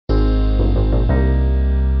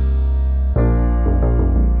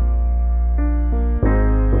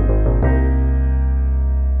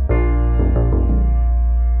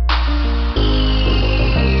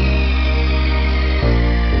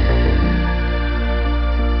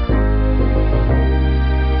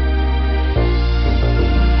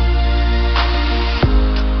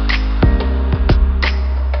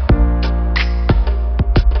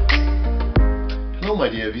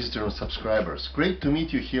and subscribers. Great to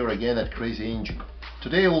meet you here again at CrazyEngines.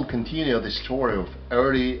 Today I will continue the story of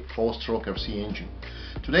early 4-stroke FC engine.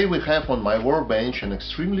 Today we have on my workbench an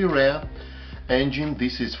extremely rare engine.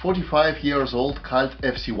 This is 45 years old Kalt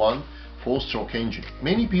FC1 4-stroke engine.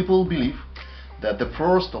 Many people believe that the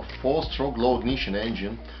first of 4-stroke low ignition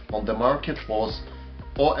engine on the market was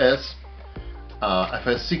OS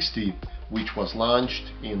FS60, which was launched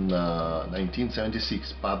in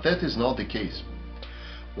 1976, but that is not the case.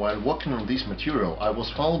 While working on this material, I was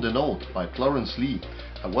found a note by Clarence Lee,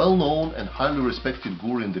 a well-known and highly respected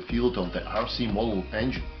guru in the field of the RC model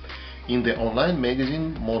engine, in the online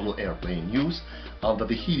magazine Model Airplane News under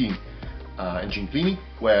the heading Engine Clinic,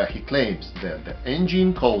 where he claims that the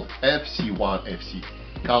engine called FC1FC,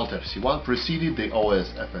 Kalt FC1, preceded the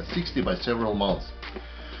OS FS60 by several months.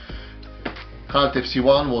 Kalt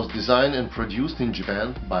FC1 was designed and produced in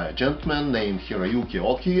Japan by a gentleman named Hiroyuki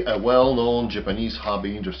Oki, a well-known Japanese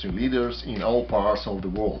hobby industry leader in all parts of the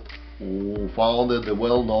world, who founded the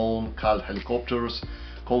well-known Kalt Helicopters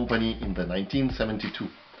Company in the 1972.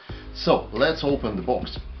 So, let's open the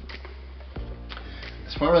box.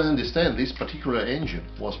 As far as I understand, this particular engine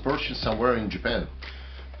was purchased somewhere in Japan,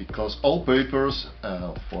 because all papers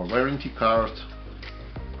for warranty card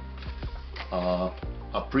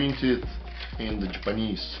are printed in the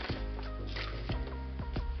Japanese.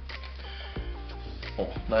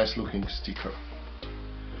 Oh, nice looking sticker.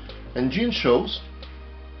 Engine shows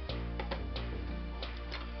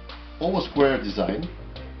oval square design,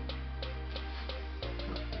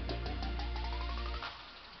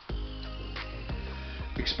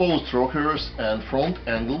 exposed rockers and front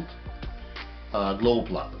angled glow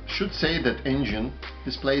plug. Should say that engine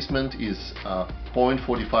displacement is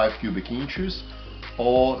 0.45 cubic inches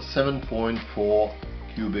or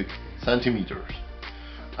 7.4 cubic centimeters.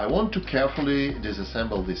 I want to carefully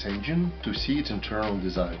disassemble this engine to see its internal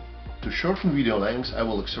design. To shorten video lengths, I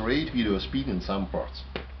will accelerate video speed in some parts.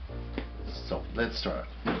 So, let's start.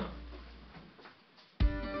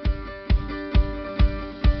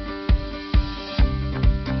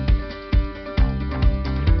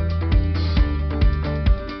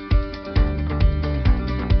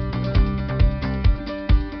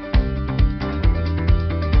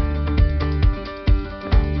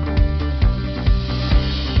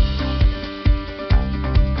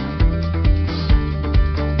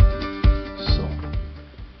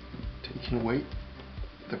 Away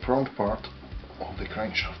the front part of the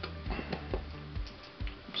crankshaft.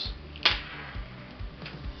 Oops.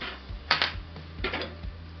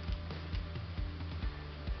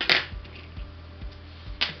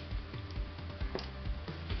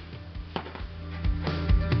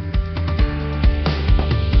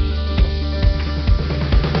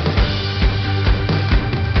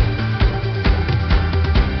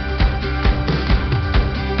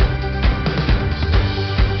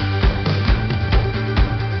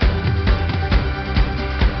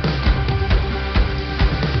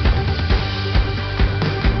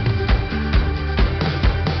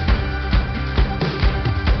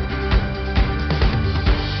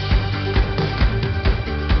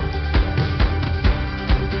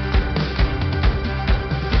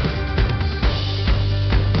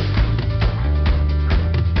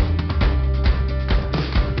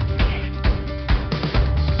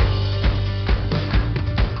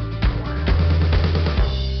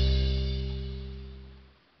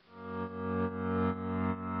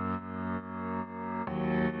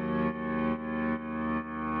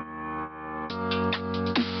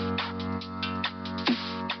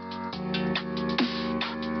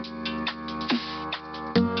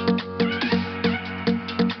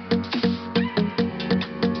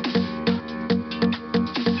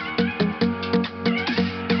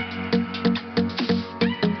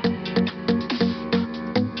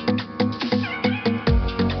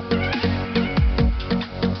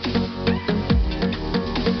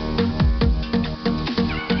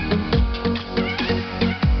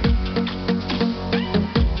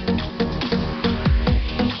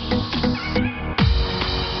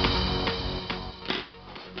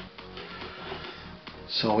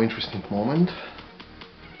 So interesting moment.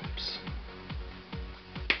 Oops.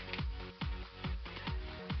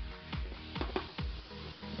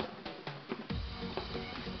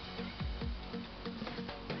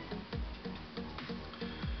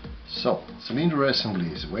 So cylinder assembly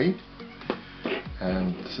is away,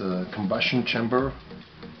 and combustion chamber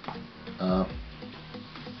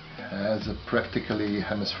has a practically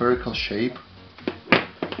hemispherical shape,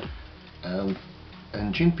 and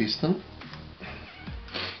engine piston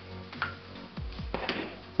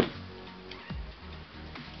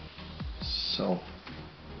so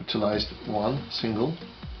utilized one single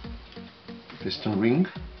piston ring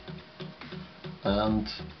and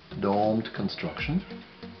domed construction.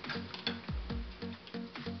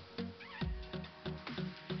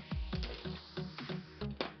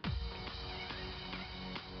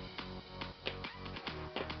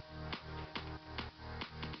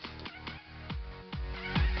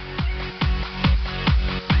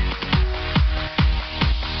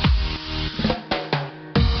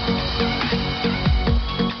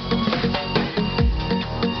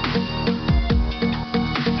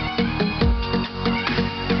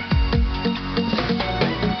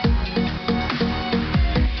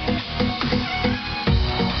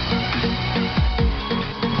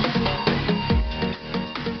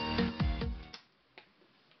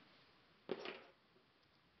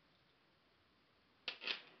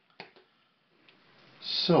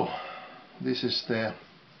 So, this is the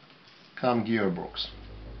cam gearbox.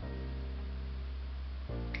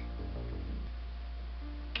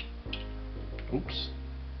 Oops.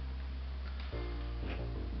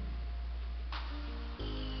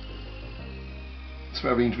 It's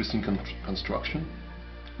very interesting construction,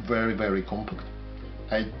 very compact.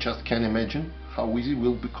 I just can't imagine how easy it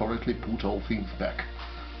will be correctly put all things back.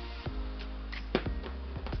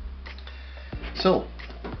 So,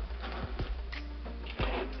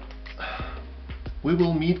 we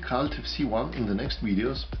will meet Kalt FC 1 in the next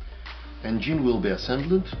videos. Engine will be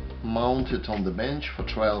assembled, mounted on the bench for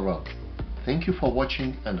trial run. Thank you for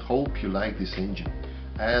watching and hope you like this engine.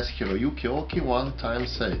 As Hiroyuki Oki one time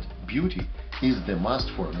said, beauty is the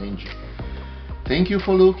must for an engine. Thank you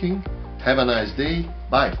for looking, have a nice day,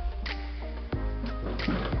 bye!